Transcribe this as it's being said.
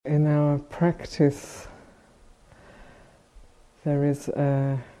in our practice there is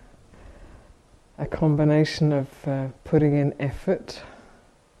a combination of putting in effort,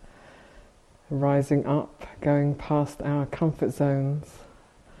 rising up, going past our comfort zones,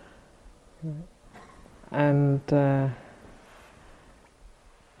 and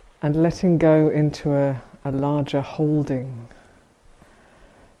letting go into a larger holding.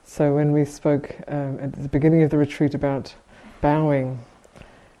 So when we spoke at the beginning of the retreat about bowing,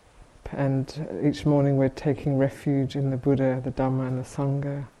 and each morning we're taking refuge in the Buddha, the Dhamma and the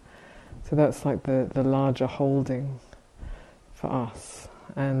Sangha, so that's like the larger holding for us.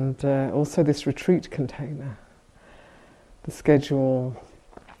 And also this retreat container, the schedule,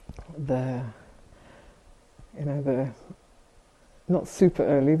 the not super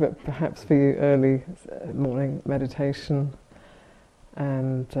early, but perhaps for you early morning meditation,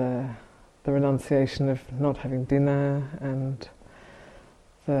 and the renunciation of not having dinner, and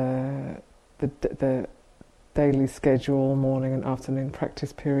the daily schedule, morning and afternoon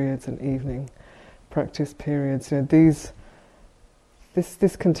practice periods and evening practice periods.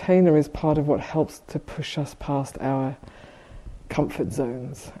 This container is part of what helps to push us past our comfort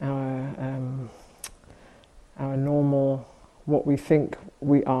zones, our normal, what we think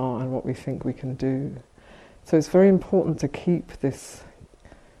we are and what we think we can do. So it's very important to keep this,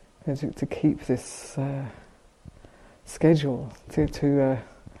 schedule.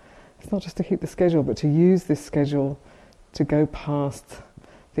 It's not just to keep the schedule, but to use this schedule to go past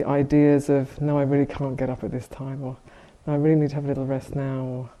the ideas of, no, I really can't get up at this time, or no, I really need to have a little rest now,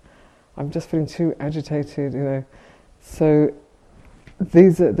 or I'm just feeling too agitated. So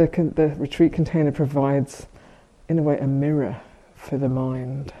the retreat container provides, in a way, a mirror for the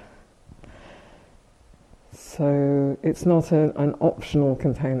mind. So it's not an optional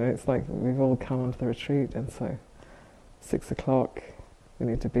container. It's like we've all come onto the retreat, and so 6 o'clock we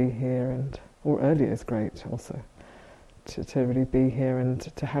need to be here, or earlier is great also, to really be here and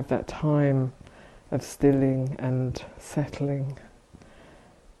to have that time of stilling and settling.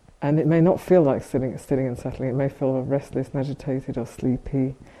 And it may not feel like stilling and settling. It may feel restless and agitated or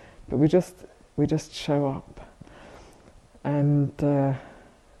sleepy, but we just show up. And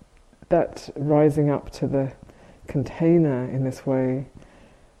that rising up to the container in this way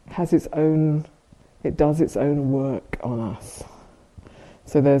does its own work on us.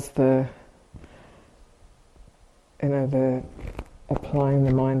 So there's the applying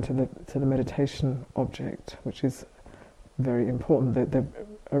the mind to the meditation object, which is very important, the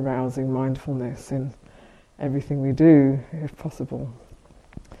arousing mindfulness in everything we do, if possible.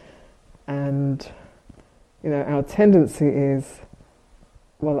 And our tendency is,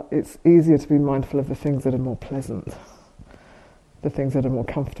 well, it's easier to be mindful of the things that are more pleasant, the things that are more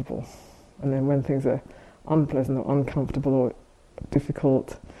comfortable. And then when things are unpleasant or uncomfortable or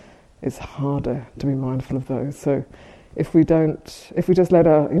difficult, it's harder to be mindful of those. So if we just let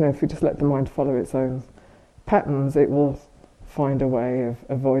the mind follow its own patterns, it will find a way of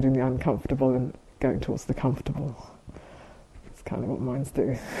avoiding the uncomfortable and going towards the comfortable. It's kind of what minds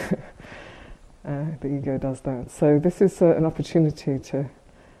do. The ego does that. So this is an opportunity to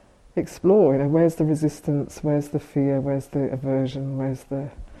explore, where's the resistance, where's the fear, where's the aversion, where's the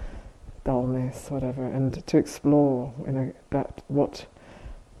dullness, whatever, and to explore, that what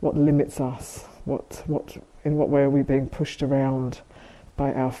limits us, in what way are we being pushed around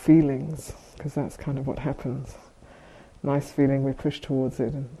by our feelings, because that's kind of what happens. Nice feeling, we're pushed towards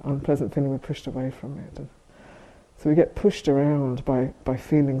it, and unpleasant feeling, we're pushed away from it. And so we get pushed around by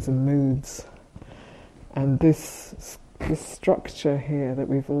feelings and moods. And this structure here that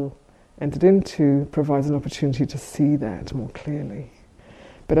we've all entered into provides an opportunity to see that more clearly,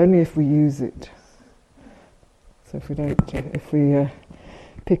 but only if we use it. So if we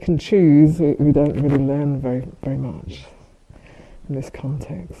pick and choose, we don't really learn very, very much in this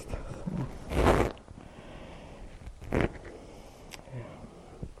context.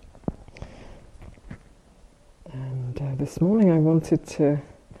 And this morning I wanted to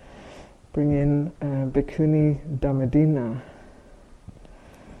bring in Bhikkhuni Dhammadina.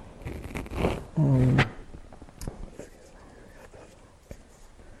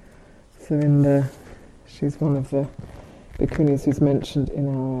 She's one of the Bhikkhunis who's mentioned in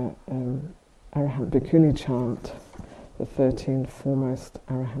our Arahant Bhikkhuni chant, the 13 foremost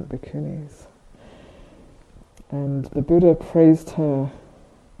Arahant Bhikkhunis. And the Buddha praised her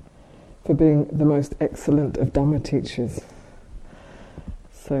for being the most excellent of Dhamma teachers.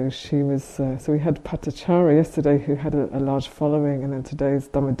 So she was. So we had Patachara yesterday, who had a large following, and then today's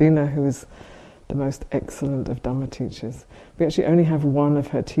Dhammadina, who is the most excellent of Dhamma teachers. We actually only have one of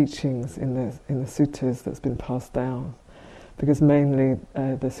her teachings in the suttas that's been passed down, because mainly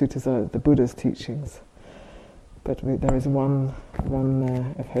the suttas are the Buddha's teachings. But there is one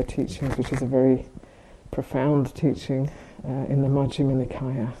of her teachings which is a very profound teaching in the Majjhima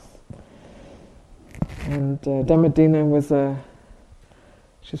Nikaya. And Dhammadina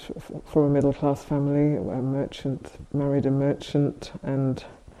she's from a middle-class family, a merchant, married a merchant, and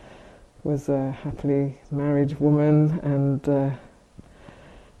was a happily married woman, and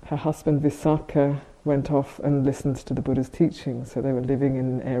her husband Visakha went off and listened to the Buddha's teaching. So they were living in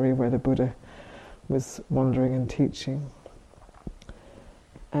an area where the Buddha was wandering and teaching.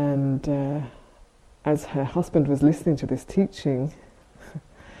 And as her husband was listening to this teaching,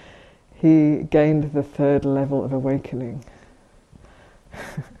 he gained the 3rd level of awakening.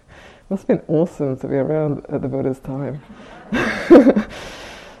 Must have been awesome to be around at the Buddha's time.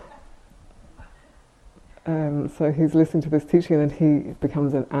 So he's listening to this teaching, and then he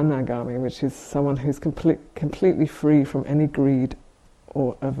becomes an anagami, which is someone who's completely free from any greed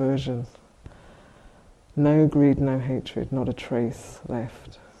or aversion. No greed, no hatred, not a trace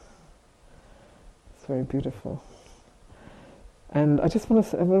left. It's very beautiful. And I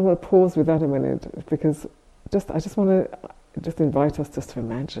want to pause with that a minute, because I just want to invite us just to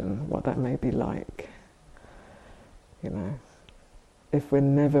imagine what that may be like. You know, if we're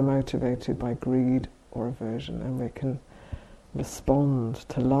never motivated by greed or aversion, and we can respond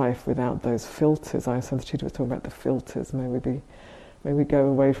to life without those filters. Ayya Anandabodhi was talking about the filters. May we go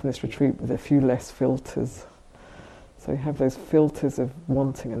away from this retreat with a few less filters. So you have those filters of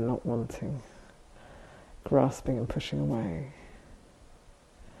wanting and not wanting, grasping and pushing away.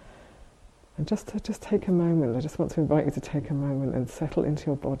 And just take a moment. I just want to invite you to take a moment and settle into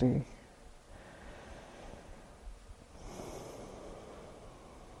your body.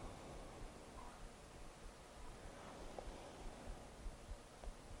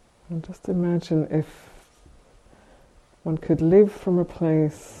 And just imagine if one could live from a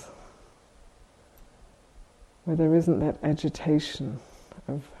place where there isn't that agitation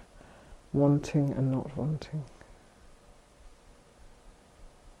of wanting and not wanting.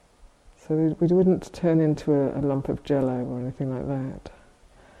 So we wouldn't turn into a lump of jello or anything like that.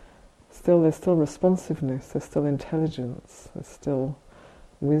 There's still responsiveness, there's still intelligence, there's still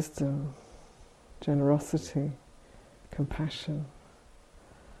wisdom, generosity, compassion,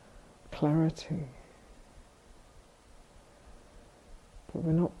 clarity. But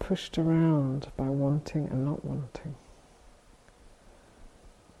we're not pushed around by wanting and not wanting.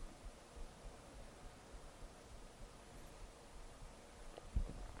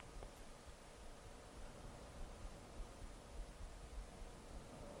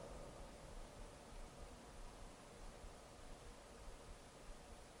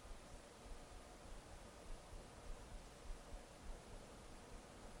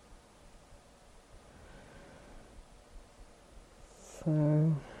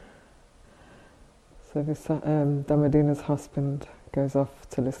 So this Dhammadina's husband goes off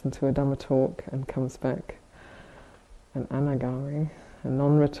to listen to a Dhamma talk and comes back an anagami, a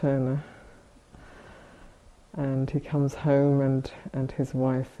non-returner. And he comes home and his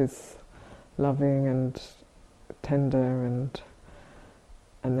wife is loving and tender, and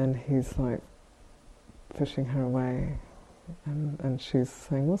then he's like pushing her away, and she's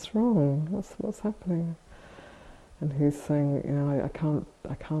saying, "What's wrong? What's happening?" And he's saying, "You know, I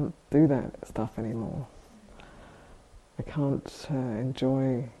can't do that stuff anymore. I can't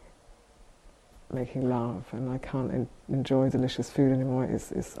enjoy making love, and I can't enjoy delicious food anymore.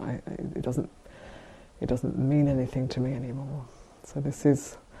 It doesn't mean anything to me anymore." So this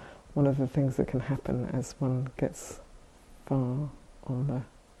is one of the things that can happen as one gets far on the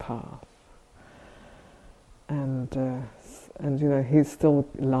path. And you know, he's still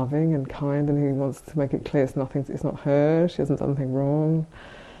loving and kind, and he wants to make it clear it's not her, she hasn't done anything wrong,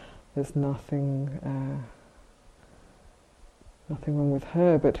 there's nothing wrong with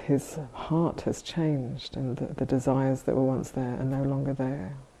her, but his heart has changed, and the desires that were once there are no longer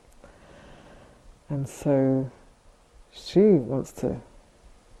there. And so she wants to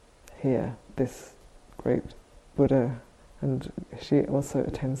hear this great Buddha, and she also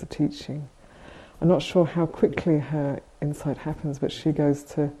attends the teaching. I'm not sure how quickly her insight happens, but she goes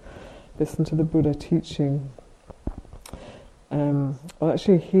to listen to the Buddha teaching. Well,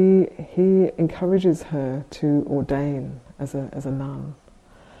 actually, he encourages her to ordain as a nun.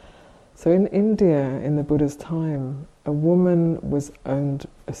 So in India, in the Buddha's time, a woman was owned,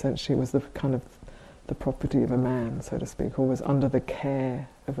 essentially, was the kind of the property of a man, so to speak, or was under the care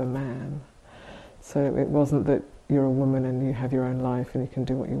of a man. So it wasn't that you're a woman and you have your own life and you can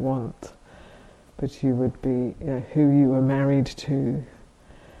do what you want, but you would be, you know, who you were married to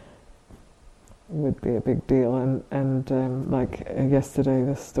would be a big deal. And like yesterday,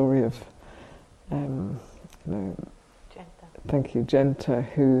 the story of Genta. Thank you, Genta,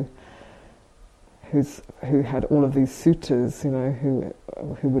 who had all of these suitors, who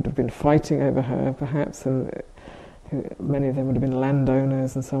would have been fighting over her, perhaps, and many of them would have been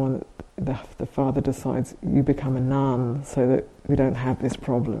landowners and so on. The father decides, you become a nun so that we don't have this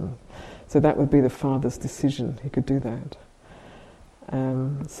problem. So that would be the father's decision. He could do that.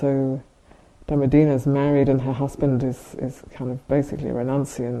 So Dhammadina's married, and her husband is kind of basically a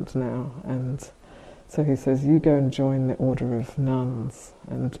renunciant now, and so he says, you go and join the order of nuns.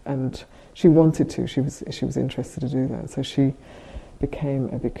 And she wanted to, she was interested to do that. So she became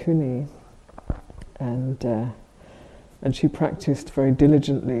a bhikkhuni, and she practiced very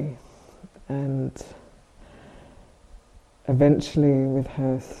diligently, and eventually, with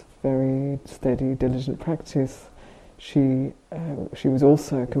her very steady, diligent practice, she was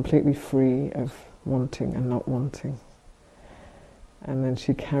also completely free of wanting and not wanting. And then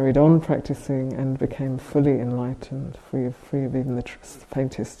she carried on practicing and became fully enlightened, free of even the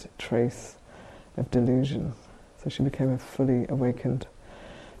faintest trace of delusion. So she became a fully awakened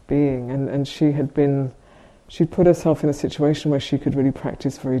being, and she'd put herself in a situation where she could really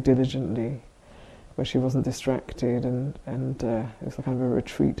practice very diligently, where she wasn't distracted, and it was kind of a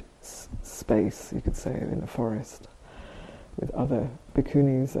retreat space, you could say, in a forest with other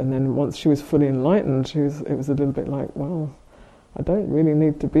bhikkhunis. And then once she was fully enlightened, it was a little bit like, well, I don't really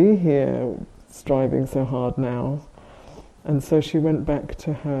need to be here striving so hard now. And so she went back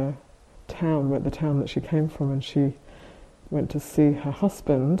to her town, the town that she came from, and she went to see her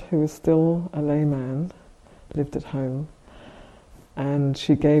husband, who was still a layman, lived at home, and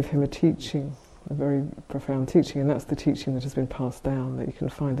she gave him a teaching, a very profound teaching, and that's the teaching that has been passed down, that you can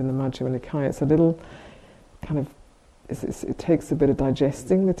find in the Majjhima Nikaya. It's a little kind of, it takes a bit of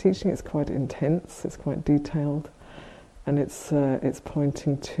digesting, the teaching. It's quite intense, it's quite detailed, and it's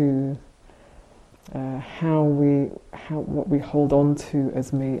pointing to what we hold on to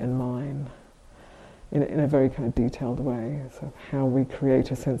as me and mine in a very kind of detailed way. So how we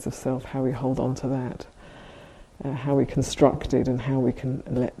create a sense of self, how we hold on to that, how we construct it, and how we can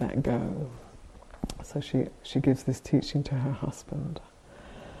let that go. So she gives this teaching to her husband,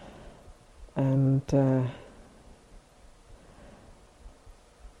 and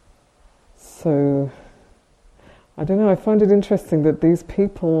so I don't know, I find it interesting that these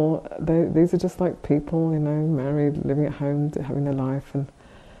people, these are just like people, married, living at home, having their life,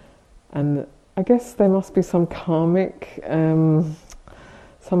 and I guess there must be some karmic, some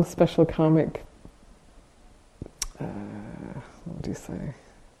special karmic, what do you say?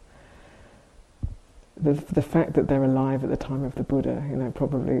 The fact that they're alive at the time of the Buddha,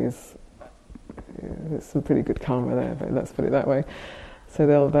 probably there's some pretty good karma there, but let's put it that way. So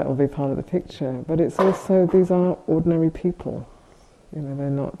that will be part of the picture. But it's also, these are ordinary people.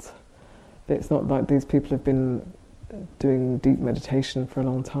 It's not like these people have been doing deep meditation for a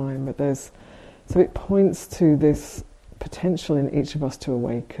long time, but so it points to this potential in each of us to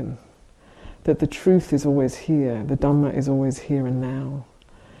awaken, that the truth is always here, the Dhamma is always here and now.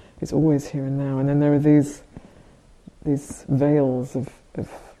 It's always here and now. And then there are these veils of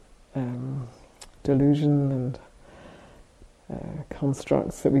delusion and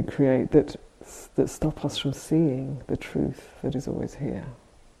constructs that we create that stop us from seeing the truth that is always here.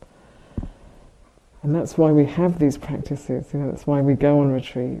 And that's why we have these practices, that's why we go on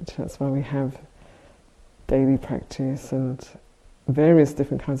retreat, that's why we have daily practice, and various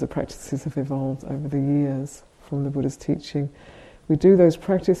different kinds of practices have evolved over the years from the Buddha's teaching. We do those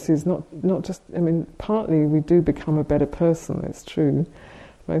practices not just, partly we do become a better person, it's true.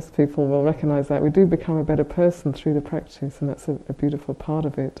 Most people will recognize that. We do become a better person through the practice, and that's a beautiful part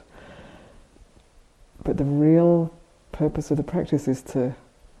of it. But the real purpose of the practice is to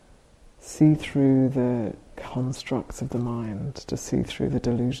see through the constructs of the mind, to see through the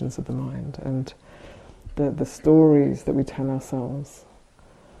delusions of the mind, and the stories that we tell ourselves,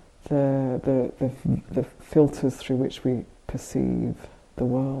 the filters through which we perceive the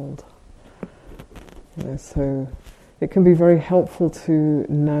world. So it can be very helpful to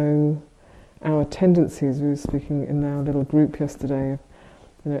know our tendencies. We were speaking in our little group yesterday.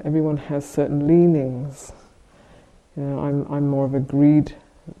 Everyone has certain leanings. I'm more of a greed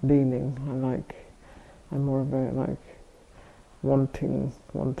leaning. I'm more of a wanting.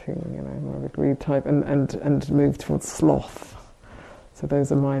 More of a greed type, and move towards sloth. So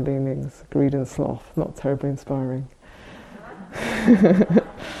those are my leanings: greed and sloth. Not terribly inspiring.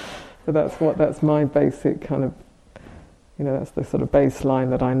 So that's my basic kind of. That's the sort of baseline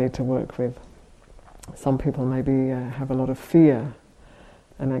that I need to work with. Some people maybe have a lot of fear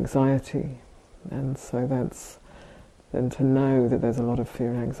and anxiety, And so that's then to know that there's a lot of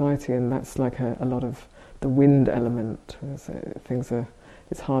fear and anxiety, and that's like a lot of the wind element. So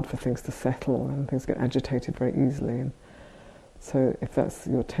it's hard for things to settle, and things get agitated very easily. And so if that's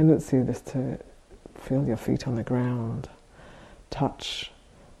your tendency, is to feel your feet on the ground, touch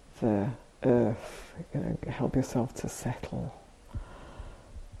the earth, help yourself to settle,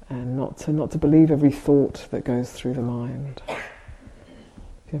 and not to believe every thought that goes through the mind.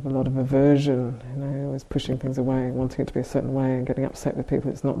 If you have a lot of aversion, always pushing things away, wanting it to be a certain way, and getting upset with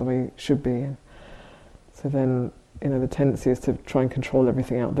people, it's not the way it should be. And so then, the tendency is to try and control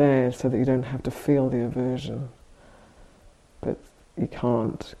everything out there so that you don't have to feel the aversion. But you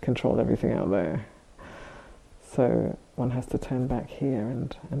can't control everything out there. So one has to turn back here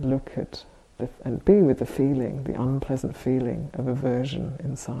and look at and be with the feeling, the unpleasant feeling of aversion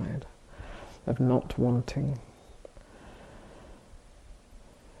inside, of not wanting.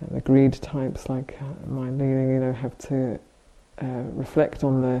 And the greed types like mind leading, have to reflect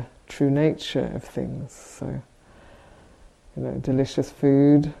on the true nature of things. So, delicious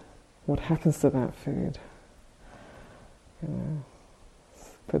food, what happens to that food?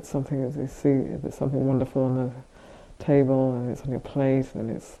 Put something, as you see, there's something wonderful on the table, and it's on your plate,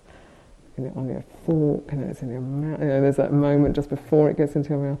 and it's on your fork, and it's in your mouth. There's that moment just before it gets into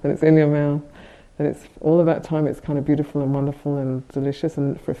your mouth, and it's in your mouth, and it's all of that time. It's kind of beautiful and wonderful and delicious,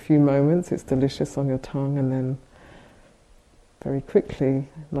 and for a few moments, it's delicious on your tongue, and then very quickly,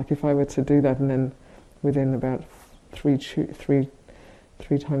 like if I were to do that, and then within about three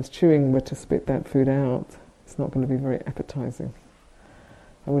times chewing, were to spit that food out, it's not going to be very appetizing.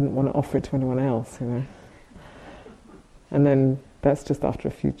 I wouldn't want to offer it to anyone else, And then that's just after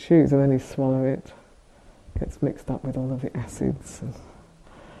a few chews, and then you swallow it. It gets mixed up with all of the acids, and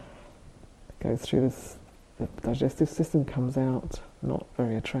it goes through this. The digestive system comes out not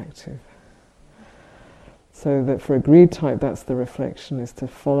very attractive. So that for a greed type, that's the reflection, is to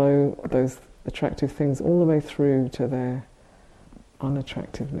follow those attractive things all the way through to their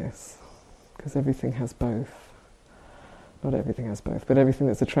unattractiveness, because everything has both. Not everything has both, but everything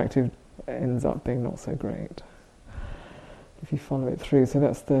that's attractive ends up being not so great if you follow it through. So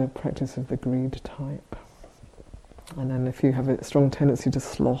that's the practice of the greed type. And then if you have a strong tendency to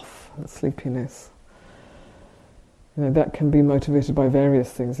sloth and sleepiness, that can be motivated by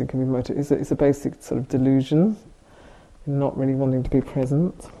various things. It can be it's a basic sort of delusion, not really wanting to be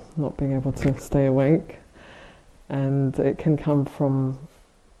present, not being able to stay awake, and it can come from.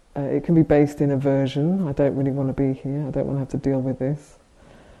 It can be based in aversion. I don't really want to be here. I don't want to have to deal with this.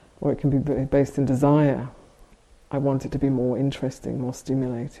 Or it can be based in desire. I want it to be more interesting, more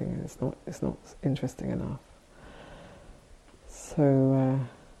stimulating. It's not interesting enough. So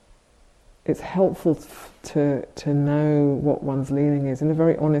it's helpful to know what one's leaning is in a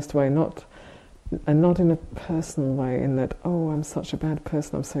very honest way, not in a personal way. In that, I'm such a bad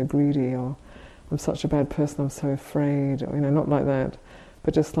person. I'm so greedy, or I'm such a bad person. I'm so afraid. Or not like that.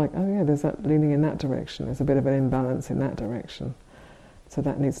 But just like, there's that leaning in that direction. There's a bit of an imbalance in that direction. So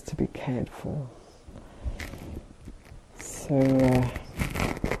that needs to be cared for. So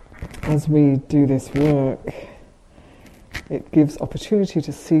as we do this work, it gives opportunity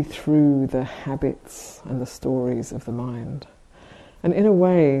to see through the habits and the stories of the mind. And in a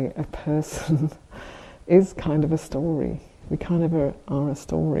way, a person is kind of a story. We kind of are a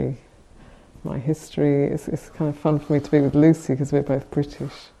story. My history, it's kind of fun for me to be with Lucy because we're both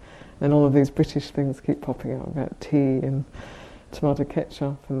British, and all of these British things keep popping up about tea and tomato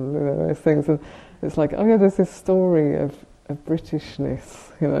ketchup and those things, and it's like, there's this story of Britishness,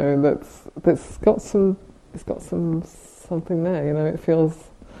 that's got something there, it feels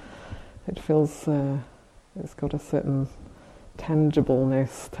it's got a certain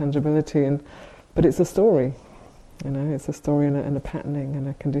tangibility, but it's a story, it's a story and a patterning and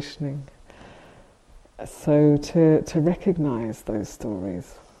a conditioning. So to recognize those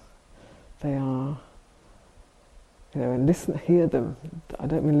stories, they are, and hear them. I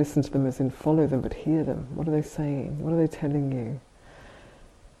don't mean listen to them as in follow them, but hear them. What are they saying? What are they telling you?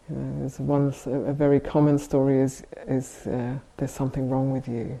 There's a very common story is there's something wrong with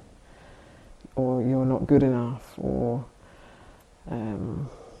you, or you're not good enough, or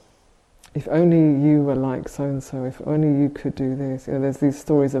if only you were like so and so. If only you could do this. There's these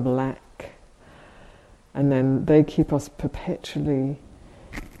stories of lack. And then they keep us perpetually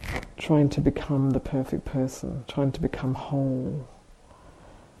trying to become the perfect person, trying to become whole.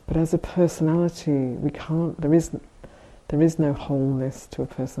 But as a personality, we can't. There is no wholeness to a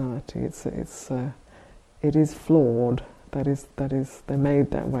personality. It is flawed. That is. They're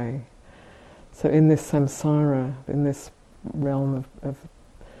made that way. So in this samsara, in this realm of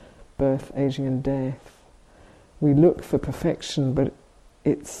birth, aging and death, we look for perfection, but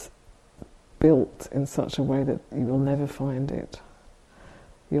it's built in such a way that you will never find it.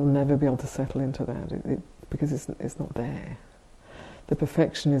 You'll never be able to settle into that because it's not there. The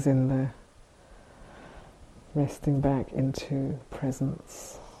perfection is in the resting back into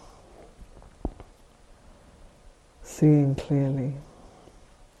presence, seeing clearly.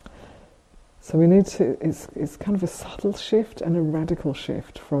 So we need to, it's kind of a subtle shift and a radical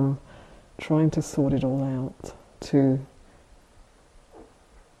shift from trying to sort it all out to,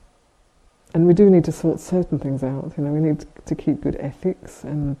 and we do need to sort certain things out. We need to keep good ethics,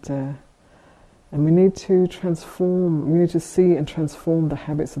 and we need to transform. We need to see and transform the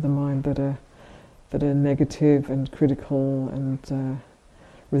habits of the mind that are negative and critical and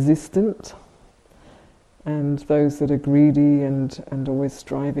resistant, and those that are greedy and always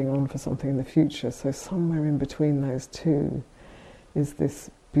striving on for something in the future. So somewhere in between those two is this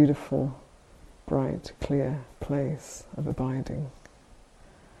beautiful, bright, clear place of abiding.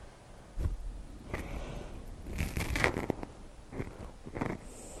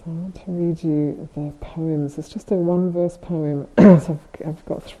 So I want to read you the poems. It's just a one-verse poem. So I've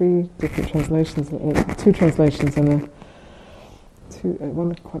got three different translations, two translations and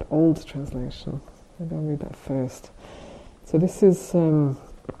one quite old translation. Maybe I'll read that first. So this is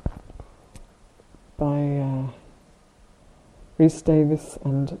by Rhys Davis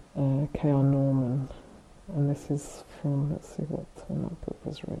and K.R. Norman. And this is from, let's see when that book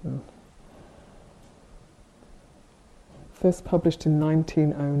was written. First published in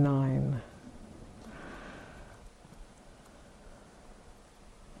 1909.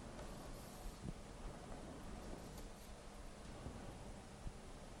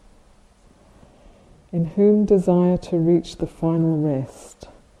 In whom desire to reach the final rest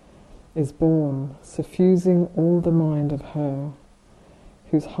is born, suffusing all the mind of her,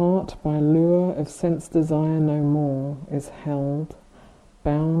 whose heart by lure of sense desire no more is held,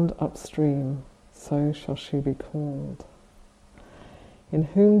 bound upstream, so shall she be called. In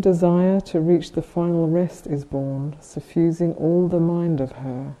whom desire to reach the final rest is born, suffusing all the mind of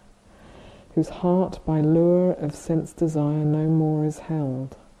her, whose heart by lure of sense desire no more is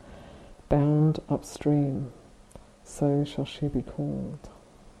held, bound upstream, so shall she be called.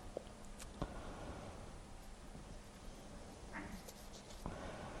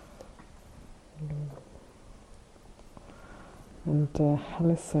 And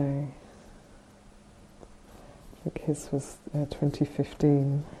Hallisey, I think his was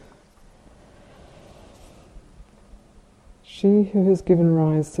 2015. She who has given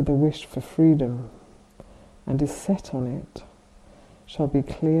rise to the wish for freedom and is set on it shall be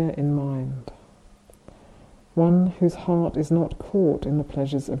clear in mind. One whose heart is not caught in the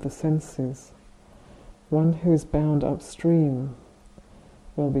pleasures of the senses, one who is bound upstream,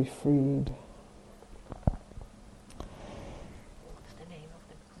 will be freed. What's the name of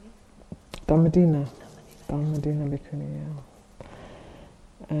the Dhammadina. Dhammadina Bhikkhuni,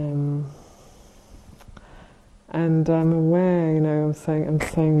 and I'm aware, I'm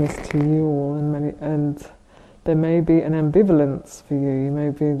saying this to you all, and there may be an ambivalence for you. You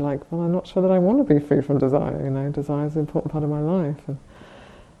may be like, well, I'm not sure that I want to be free from desire. Desire is an important part of my life, and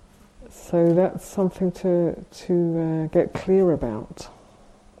so that's something to get clear about.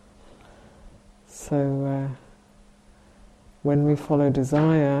 So when we follow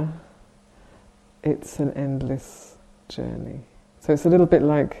desire, it's an endless journey. So it's a little bit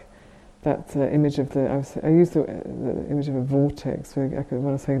like that image of I used the image of a vortex. I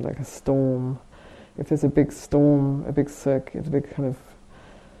want to say like a storm. If there's a big storm, a big circuit, a big kind of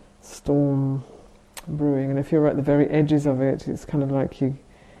storm brewing, and if you're at the very edges of it, it's kind of like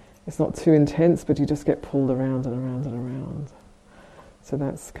it's not too intense, but you just get pulled around and around and around. So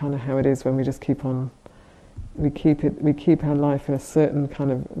that's kind of how it is when we just keep on. We keep our life in a certain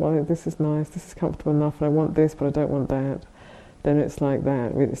kind of, well, this is nice, this is comfortable enough, and I want this, but I don't want that. Then it's like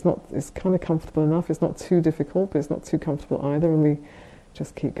that. It's kind of comfortable enough, it's not too difficult, but it's not too comfortable either, and we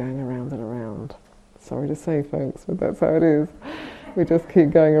just keep going around and around. Sorry to say, folks, but that's how it is. We just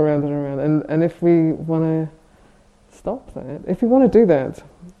keep going around and around. And if we want to stop that, if we want to do that,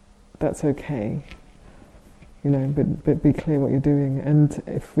 that's okay. But be clear what you're doing. And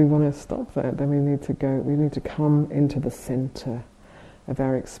if we want to stop that, then we need to come into the center of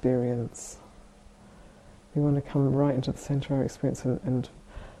our experience. We want to come right into the center of our experience and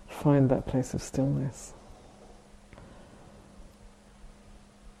find that place of stillness.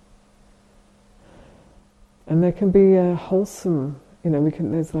 And there can be a wholesome,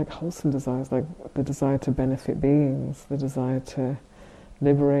 there's like wholesome desires, like the desire to benefit beings, the desire to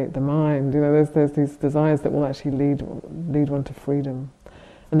liberate the mind. There's these desires that will actually lead one to freedom.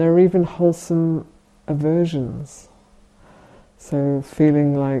 And there are even wholesome aversions. So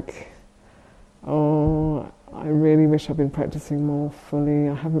feeling like, oh, I really wish I'd been practicing more fully.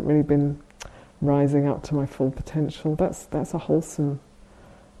 I haven't really been rising up to my full potential. That's a wholesome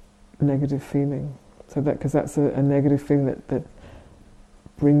negative feeling. So because that's a negative feeling that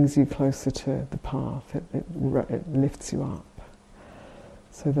brings you closer to the path. It lifts you up.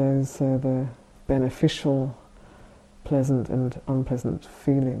 So those are the beneficial, pleasant and unpleasant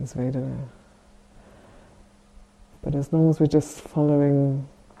feelings, Vedana. But as long as we're just following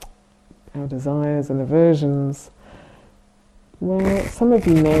our desires and aversions, well, some of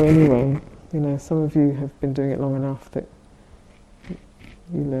you know anyway. You know, some of you have been doing it long enough that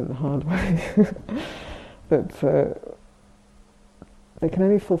you learn the hard way that they can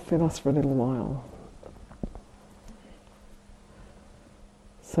only fulfill us for a little while.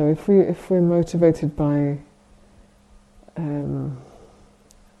 So if we're motivated by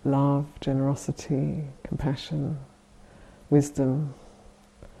love, generosity, compassion, wisdom,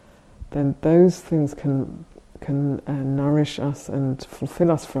 then those things can nourish us and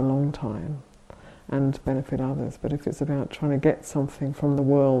fulfill us for a long time and benefit others. But if it's about trying to get something from the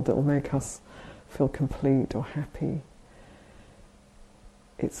world that will make us feel complete or happy,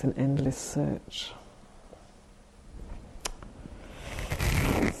 it's an endless search.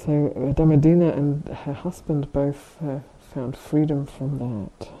 So Dhammadina and her husband both found freedom from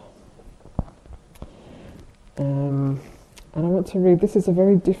that. And I want to read, this is a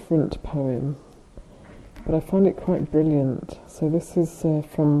very different poem, but I find it quite brilliant. So this is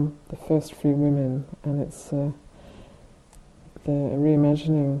from the First Free Women, and it's the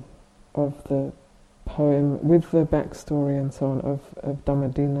reimagining of the poem with the backstory and so on of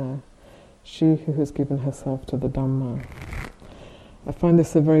Dhammadina, she who has given herself to the Dhamma. I find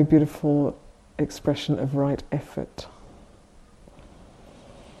this a very beautiful expression of right effort.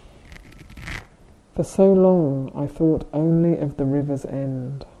 For so long I thought only of the river's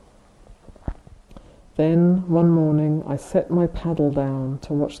end. Then one morning I set my paddle down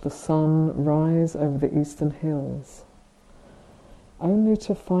to watch the sun rise over the eastern hills, only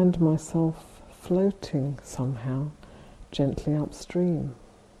to find myself floating somehow gently upstream.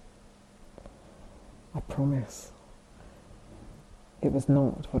 I promise, it was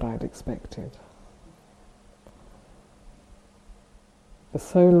not what I had expected. For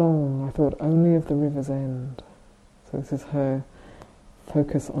so long I thought only of the river's end. So this is her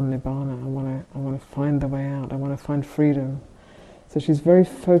focus on Nibbana. I want to find the way out. I want to find freedom. So she's very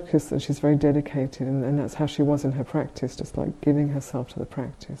focused and she's very dedicated, and that's how she was in her practice, just like giving herself to the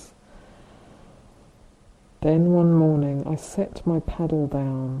practice. Then one morning I set my paddle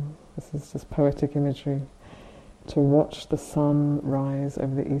down, this is just poetic imagery, to watch the sun rise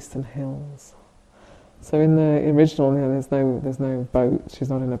over the eastern hills. So in the original, there's no boat. She's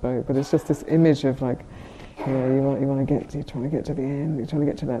not in a boat, but it's just this image of like, you're trying to get to the end. You're trying to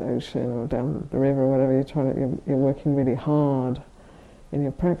get to that ocean or down the river or whatever. You're working really hard in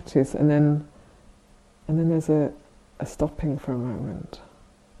your practice, and then there's a stopping for a moment,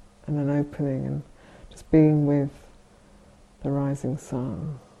 and an opening, and just being with the rising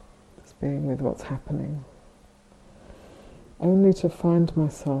sun, just being with what's happening. Only to find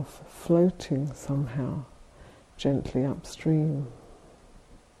myself floating somehow gently upstream.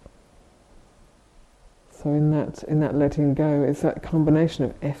 So in that letting go, it's that combination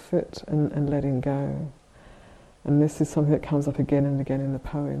of effort and letting go. And this is something that comes up again and again in the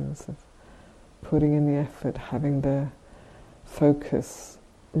poems, of putting in the effort, having the focus,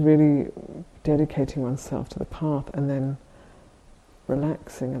 really dedicating oneself to the path, and then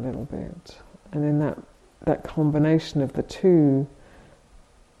relaxing a little bit. And in that combination of the two,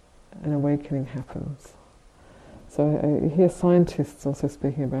 an awakening happens. So I hear scientists also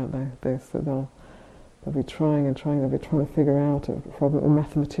speaking about this, that they'll be trying to figure out a problem, or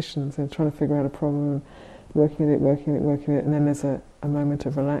mathematicians, they're trying to figure out a problem, and working at it, and then there's a moment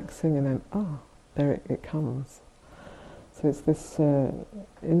of relaxing, and then, there it comes. So it's this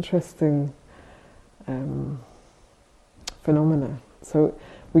interesting phenomena. So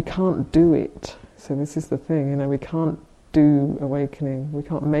we can't do it. So this is the thing, we can't do awakening, we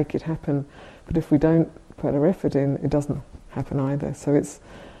can't make it happen, but if we don't put our effort in, it doesn't happen either. So it's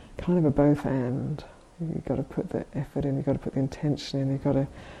kind of a both and. You've got to put the effort in, you've got to put the intention in, you've got to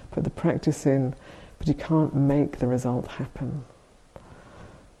put the practice in, but you can't make the result happen.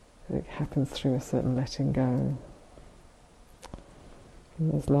 It happens through a certain letting go.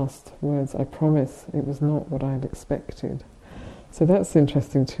 And those last words, I promise it was not what I had expected. So that's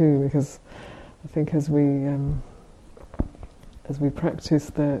interesting too, because I think as we practice,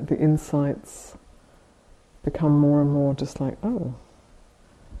 the insights become more and more just like,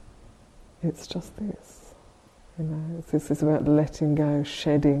 it's just this. This is about letting go,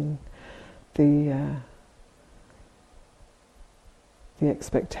 shedding the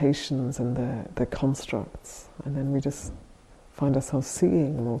expectations and the constructs, and then we just find ourselves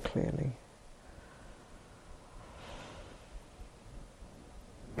seeing more clearly.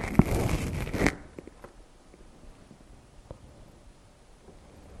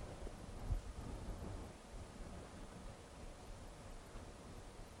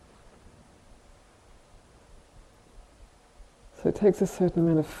 So it takes a certain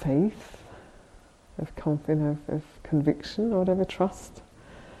amount of faith, of confidence, of conviction, or whatever, trust,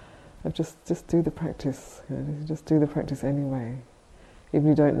 of just do the practice. Just do the practice anyway, even if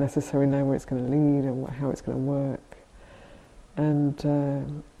you don't necessarily know where it's going to lead or how it's going to work. And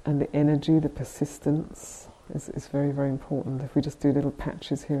the energy, the persistence is very, very important. If we just do little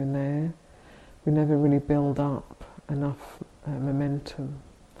patches here and there, we never really build up enough momentum.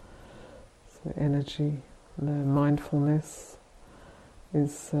 So energy, the mindfulness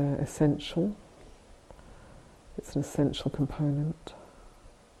is essential. It's an essential component.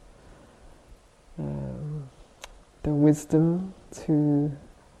 The wisdom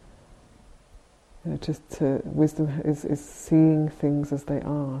wisdom is seeing things as they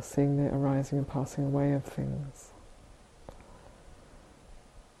are, seeing the arising and passing away of things.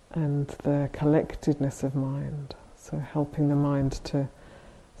 And the collectedness of mind, so helping the mind to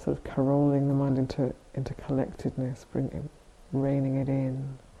sort of corralling the mind into collectedness, reining it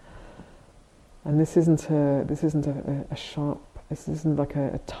in. And this isn't a sharp. This isn't like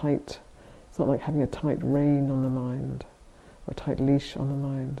a tight. It's not like having a tight rein on the mind or a tight leash on the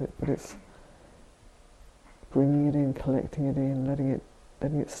mind, but it's bringing it in, collecting it in, letting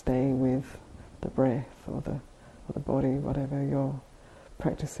it stay with the breath or the body, whatever you're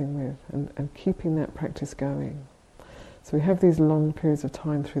practicing with, and keeping that practice going. So we have these long periods of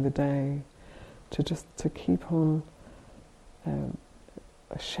time through the day to keep on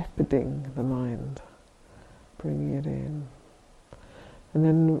shepherding the mind, bringing it in. And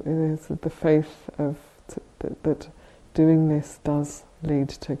then there's the faith that doing this does lead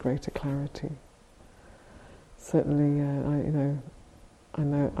to greater clarity. Certainly, I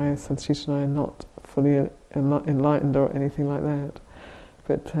know Ayya Sanchita and I are not fully enlightened or anything like that,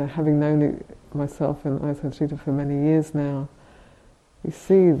 but having known it myself and Ayya Sanchita for many years now, you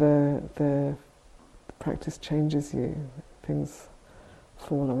see the practice changes you, things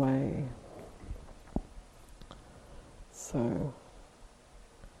fall away. So,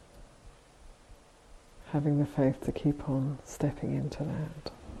 having the faith to keep on stepping into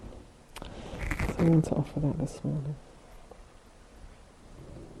that. So I want to offer that this morning.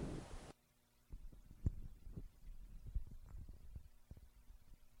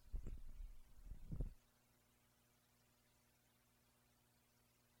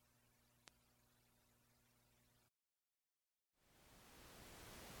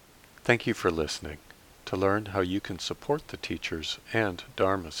 Thank you for listening. To learn how you can support the teachers and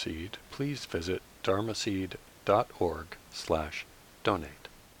Dharma Seed, please visit dharmaseed.org/donate.